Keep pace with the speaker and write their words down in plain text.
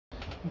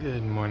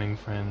Good morning,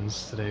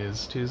 friends. Today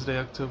is Tuesday,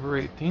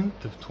 October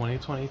 18th of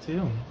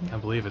 2022. I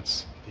believe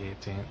it's the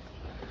 18th.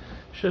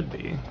 Should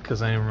be,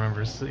 because I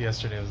remember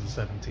yesterday was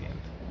the 17th.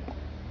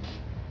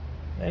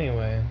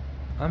 Anyway,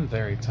 I'm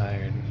very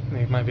tired.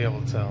 You might be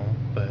able to tell,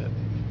 but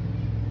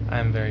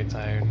I'm very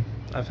tired.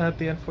 I've had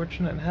the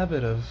unfortunate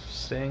habit of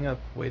staying up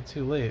way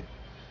too late,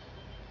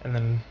 and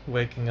then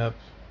waking up,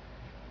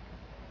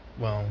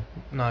 well,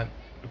 not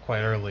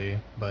quite early,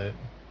 but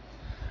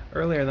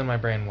earlier than my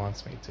brain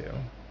wants me to.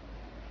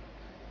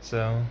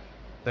 So,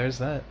 there's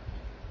that.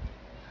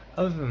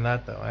 Other than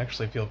that, though, I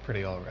actually feel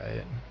pretty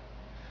alright.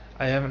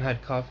 I haven't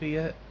had coffee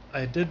yet.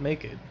 I did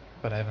make it,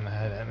 but I haven't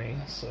had any,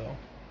 so.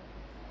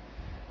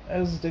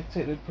 As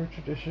dictated per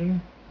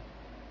tradition,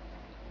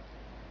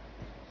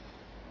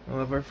 we'll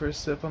have our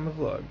first sip on the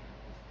vlog.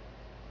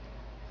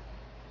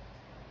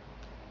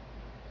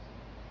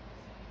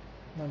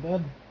 Not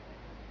bad.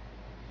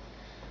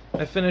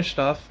 I finished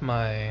off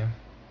my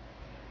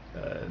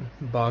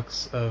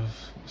box of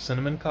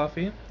cinnamon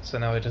coffee, so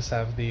now I just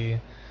have the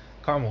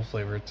caramel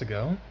flavor to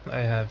go. I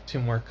have 2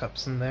 more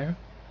cups in there,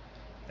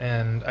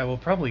 and I will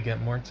probably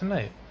get more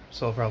tonight,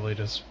 so I'll probably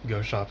just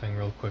go shopping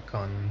real quick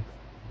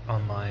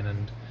online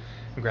and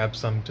grab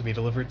some to be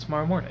delivered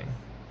tomorrow morning.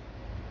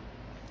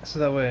 So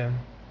that way,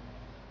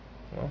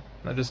 well,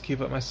 I just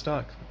keep up my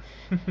stock.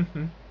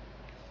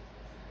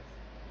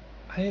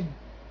 I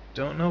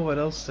don't know what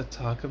else to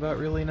talk about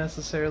really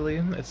necessarily.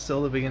 It's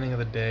still the beginning of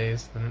the day,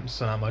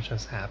 so not much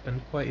has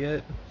happened quite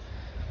yet.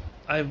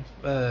 I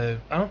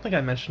don't think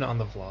I mentioned it on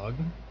the vlog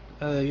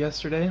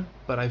yesterday,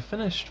 but I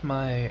finished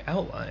my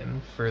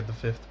outline for the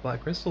 5th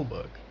Black Crystal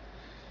book.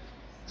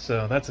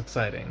 So that's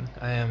exciting.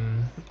 I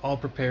am all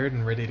prepared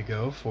and ready to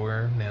go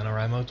for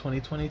NaNoWriMo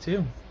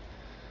 2022.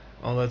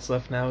 All that's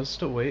left now is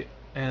to wait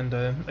and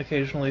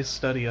occasionally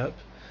study up.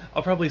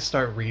 I'll probably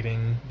start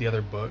reading the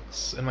other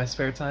books in my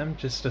spare time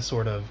just to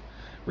sort of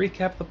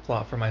recap the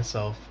plot for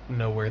myself,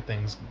 know where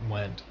things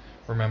went,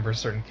 remember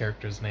certain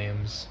characters'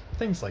 names,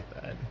 things like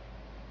that.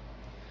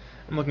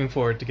 I'm looking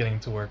forward to getting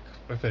to work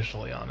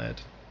officially on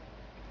it.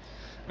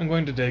 I'm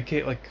going to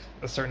dedicate like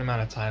a certain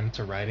amount of time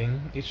to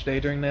writing each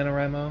day during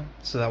NaNoWriMo,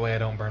 so that way I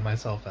don't burn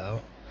myself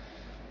out.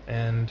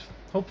 And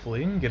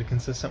hopefully get a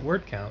consistent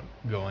word count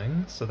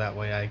going, so that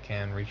way I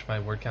can reach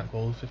my word count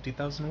goal of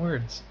 50,000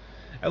 words,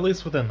 at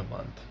least within the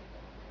month.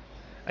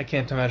 I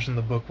can't imagine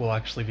the book will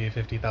actually be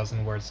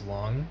 50,000 words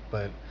long,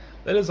 but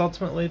that is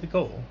ultimately the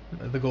goal.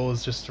 The goal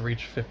is just to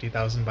reach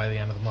 50,000 by the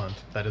end of the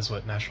month. That is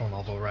what National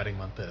Novel Writing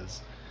Month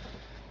is.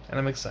 And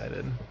I'm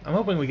excited. I'm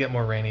hoping we get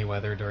more rainy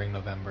weather during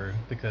November,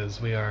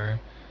 because we are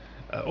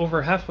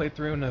over halfway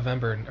through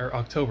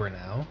October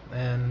now,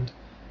 and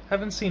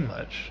haven't seen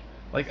much.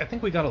 Like, I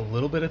think we got a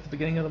little bit at the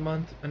beginning of the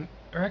month,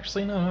 or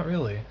actually, no, not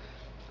really.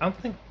 I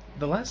don't think,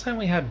 the last time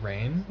we had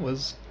rain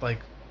was, like,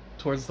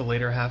 towards the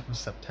later half of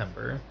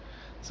September,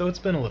 so it's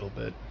been a little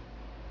bit.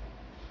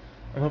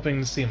 I'm hoping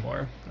to see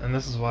more, and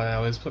this is why I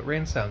always put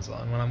rain sounds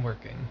on when I'm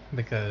working,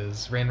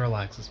 because rain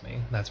relaxes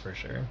me, that's for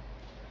sure.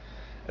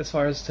 As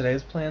far as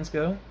today's plans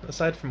go,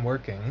 aside from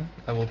working,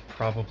 I will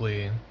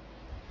probably,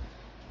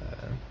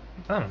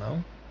 I don't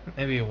know,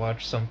 maybe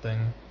watch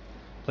something,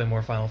 play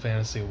more Final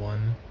Fantasy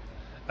 1.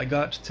 I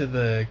got to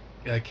the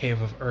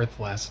Cave of Earth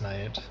last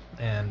night,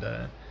 and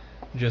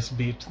just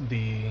beat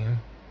the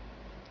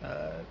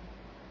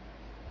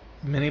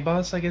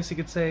mini-boss, I guess you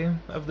could say,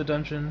 of the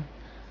dungeon.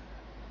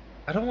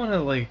 I don't want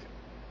to,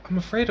 I'm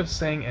afraid of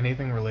saying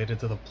anything related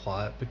to the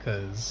plot,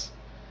 because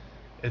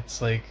it's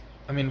like,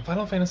 I mean,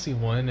 Final Fantasy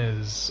 1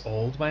 is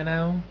old by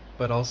now,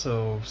 but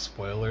also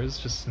spoilers,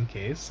 just in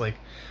case. Like,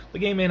 the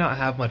game may not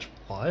have much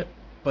plot,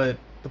 but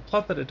the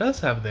plot that it does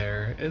have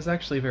there is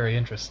actually very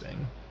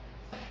interesting.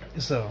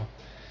 So,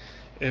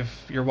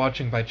 if you're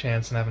watching by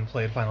chance and haven't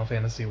played Final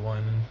Fantasy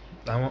 1,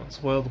 I won't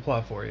spoil the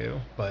plot for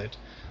you, but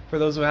for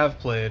those who have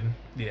played,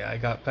 yeah, I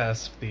got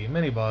past the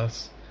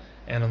mini-boss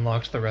and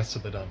unlocked the rest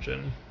of the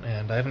dungeon,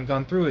 and I haven't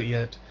gone through it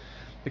yet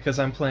because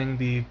I'm playing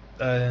the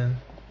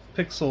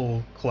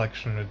Pixel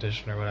Collection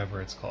Edition, or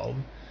whatever it's called.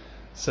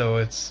 So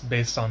it's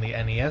based on the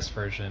NES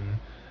version,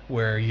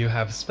 where you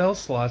have spell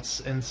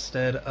slots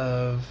instead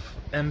of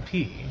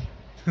MP.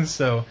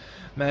 So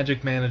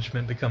magic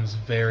management becomes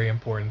very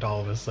important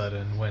all of a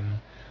sudden when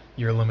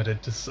you're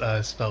limited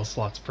to spell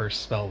slots per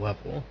spell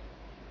level.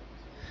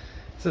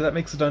 So that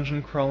makes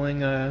dungeon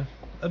crawling a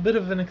bit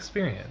of an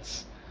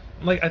experience.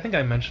 Like, I think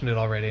I mentioned it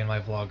already in my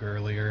vlog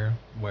earlier,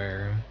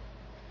 where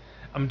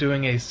I'm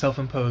doing a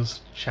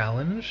self-imposed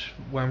challenge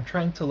where I'm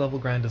trying to level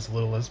grind as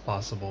little as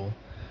possible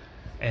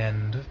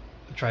and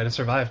try to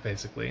survive,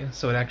 basically.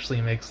 So it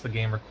actually makes the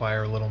game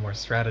require a little more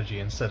strategy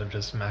instead of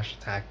just mash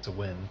attack to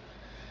win.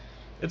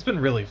 It's been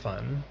really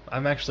fun.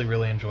 I'm actually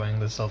really enjoying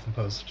the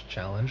self-imposed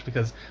challenge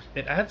because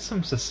it adds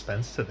some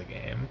suspense to the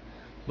game.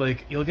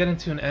 Like, you'll get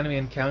into an enemy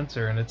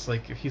encounter and it's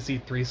like, if you see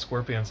 3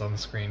 scorpions on the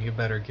screen, you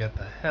better get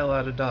the hell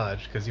out of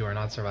Dodge because you are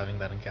not surviving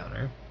that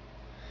encounter.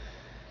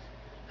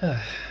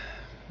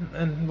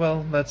 And,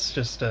 well, that's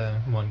just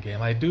one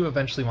game. I do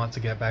eventually want to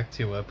get back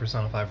to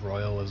Persona 5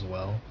 Royal as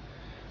well.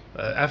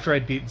 After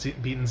I'd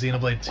beaten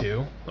Xenoblade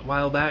 2 a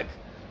while back,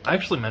 I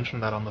actually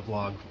mentioned that on the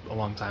vlog a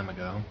long time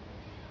ago.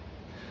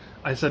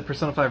 I said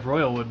Persona 5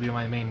 Royal would be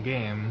my main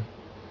game,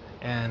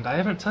 and I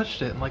haven't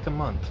touched it in like a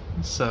month,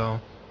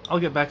 so I'll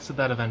get back to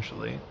that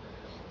eventually.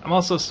 I'm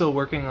also still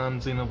working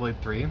on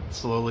Xenoblade 3,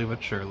 slowly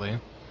but surely.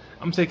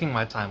 I'm taking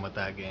my time with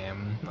that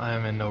game. I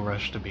am in no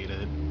rush to beat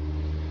it.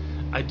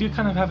 I do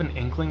kind of have an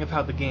inkling of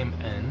how the game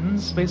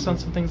ends, based on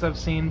some things I've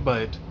seen,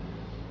 but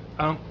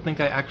I don't think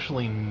I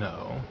actually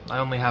know. I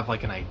only have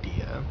like an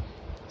idea.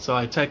 So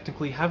I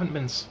technically haven't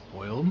been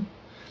spoiled.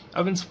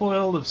 I've been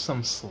spoiled of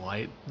some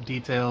slight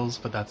details,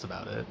 but that's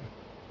about it.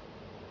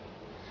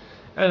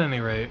 At any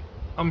rate,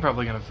 I'm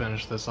probably going to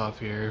finish this off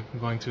here. I'm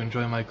going to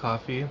enjoy my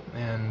coffee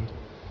and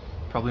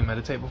probably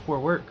meditate before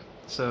work.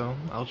 So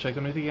I'll check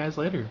in with you guys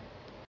later.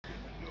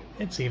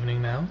 It's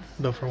evening now,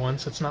 though for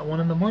once it's not 1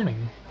 in the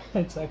morning.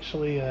 It's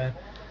actually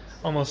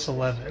almost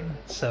 11,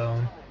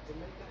 so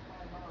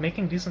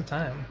making decent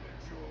time.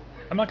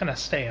 I'm not going to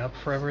stay up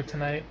forever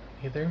tonight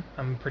either.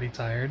 I'm pretty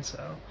tired,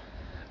 so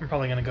I'm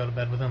probably going to go to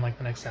bed within like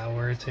the next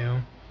hour or two.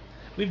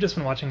 We've just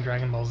been watching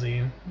Dragon Ball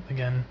Z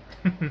again.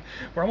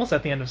 We're almost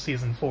at the end of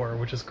Season 4,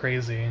 which is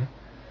crazy.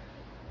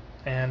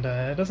 And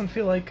it doesn't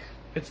feel like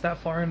it's that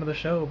far into the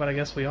show, but I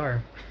guess we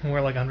are.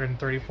 We're like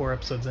 134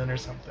 episodes in or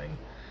something.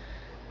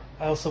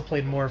 I also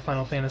played more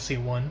Final Fantasy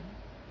 1.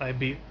 I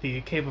beat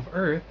the Cave of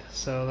Earth,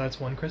 so that's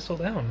 1 crystal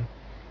down.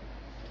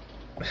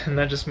 And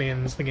that just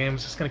means the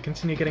game's just going to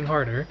continue getting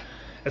harder,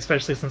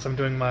 especially since I'm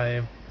doing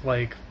my,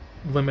 like,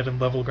 limited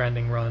level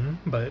grinding run,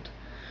 but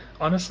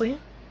honestly,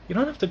 you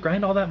don't have to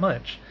grind all that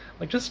much.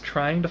 Like, just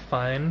trying to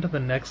find the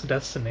next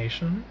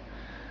destination.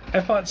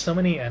 I fought so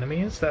many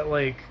enemies that,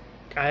 like,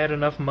 I had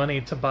enough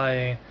money to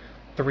buy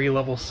 3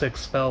 level 6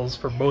 spells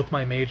for both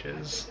my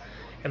mages,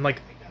 and,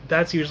 like,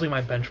 that's usually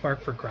my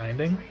benchmark for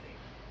grinding.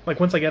 Like,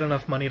 once I get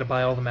enough money to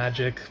buy all the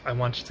magic I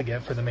want to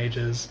get for the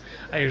mages,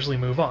 I usually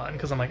move on,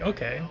 because I'm like,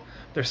 okay,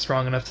 they're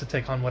strong enough to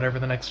take on whatever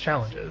the next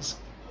challenge is.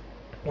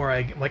 Or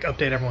I, like,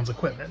 update everyone's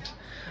equipment.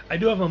 I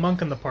do have a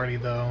monk in the party,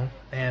 though,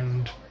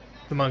 and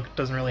the monk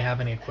doesn't really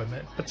have any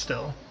equipment, but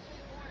still.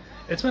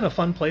 It's been a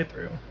fun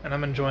playthrough, and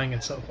I'm enjoying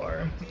it so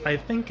far. I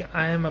think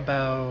I'm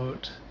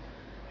about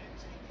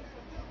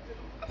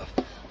a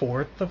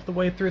fourth of the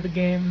way through the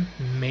game,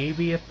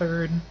 maybe a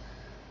third.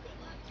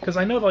 Because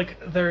I know, like,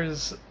 there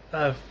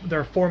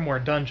are 4 more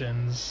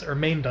dungeons, or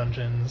main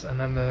dungeons, and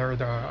then there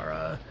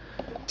are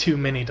 2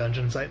 mini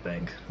dungeons, I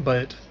think.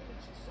 But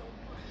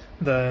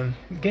the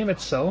game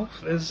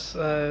itself is,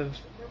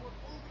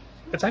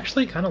 it's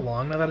actually kind of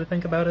long now that I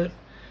think about it.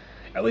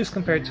 At least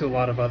compared to a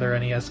lot of other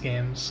NES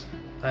games.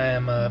 I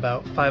am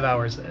about 5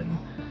 hours in,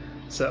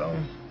 so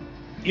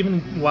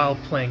even while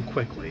playing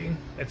quickly,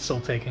 it's still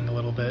taking a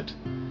little bit.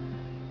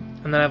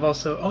 And then I've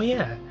also, oh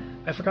yeah,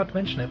 I forgot to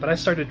mention it, but I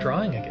started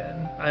drawing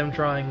again. I'm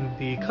drawing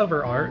the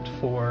cover art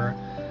for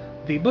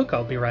the book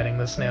I'll be writing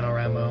this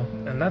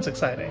NaNoWriMo, and that's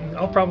exciting.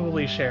 I'll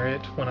probably share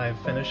it when I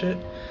finish it.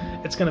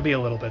 It's going to be a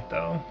little bit,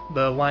 though.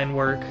 The line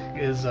work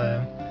is,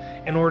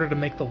 in order to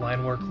make the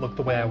line work look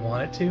the way I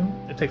want it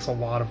to, it takes a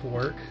lot of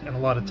work and a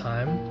lot of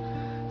time.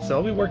 So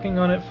I'll be working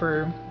on it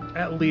for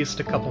at least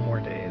a couple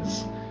more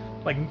days.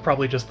 Like,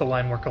 probably just the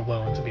line work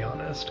alone, to be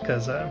honest,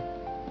 because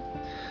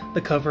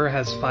the cover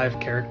has 5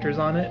 characters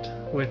on it,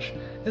 which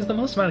is the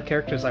most amount of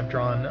characters I've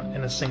drawn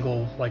in a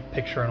single, like,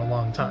 picture in a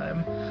long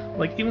time.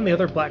 Like, even the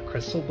other Black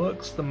Crystal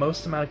books, the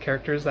most amount of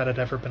characters that had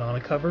ever been on a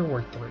cover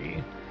were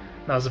 3.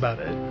 That was about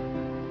it.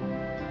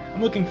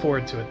 I'm looking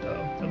forward to it,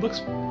 though. It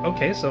looks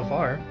okay so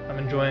far. I'm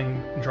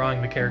enjoying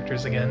drawing the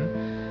characters again,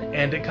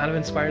 and it kind of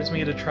inspires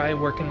me to try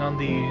working on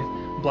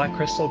the Black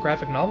Crystal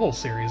graphic novel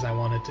series I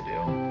wanted to do.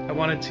 I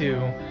wanted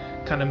to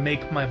kind of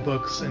make my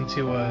books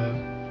into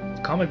a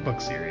comic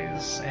book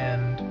series,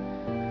 and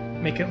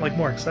make it, like,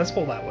 more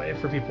accessible that way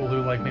for people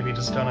who, like, maybe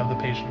just don't have the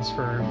patience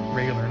for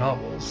regular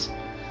novels.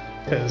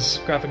 Because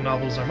graphic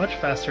novels are much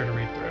faster to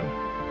read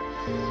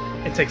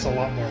through. It takes a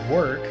lot more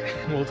work,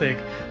 and will take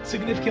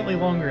significantly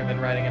longer than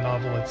writing a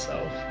novel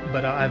itself,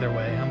 but either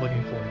way, I'm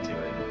looking forward to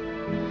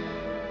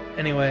it.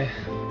 Anyway,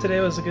 today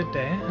was a good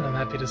day, and I'm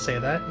happy to say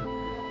that.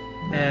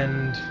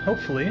 And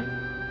hopefully,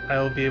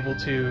 I'll be able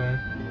to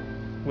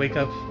wake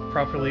up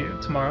properly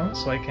tomorrow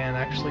so I can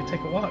actually take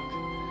a walk.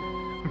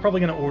 I'm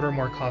probably going to order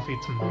more coffee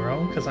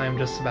tomorrow, because I am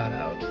just about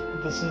out.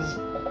 This is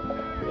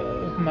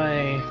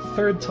my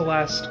 3rd to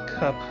last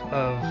cup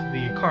of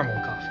the caramel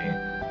coffee.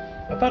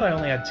 I thought I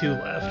only had 2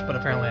 left, but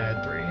apparently I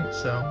had 3,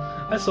 so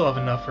I still have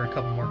enough for a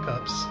couple more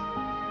cups.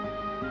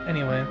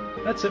 Anyway,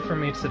 that's it for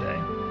me today.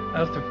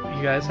 I hope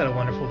you guys had a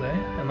wonderful day,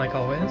 and like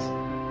always,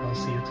 I'll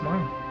see you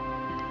tomorrow.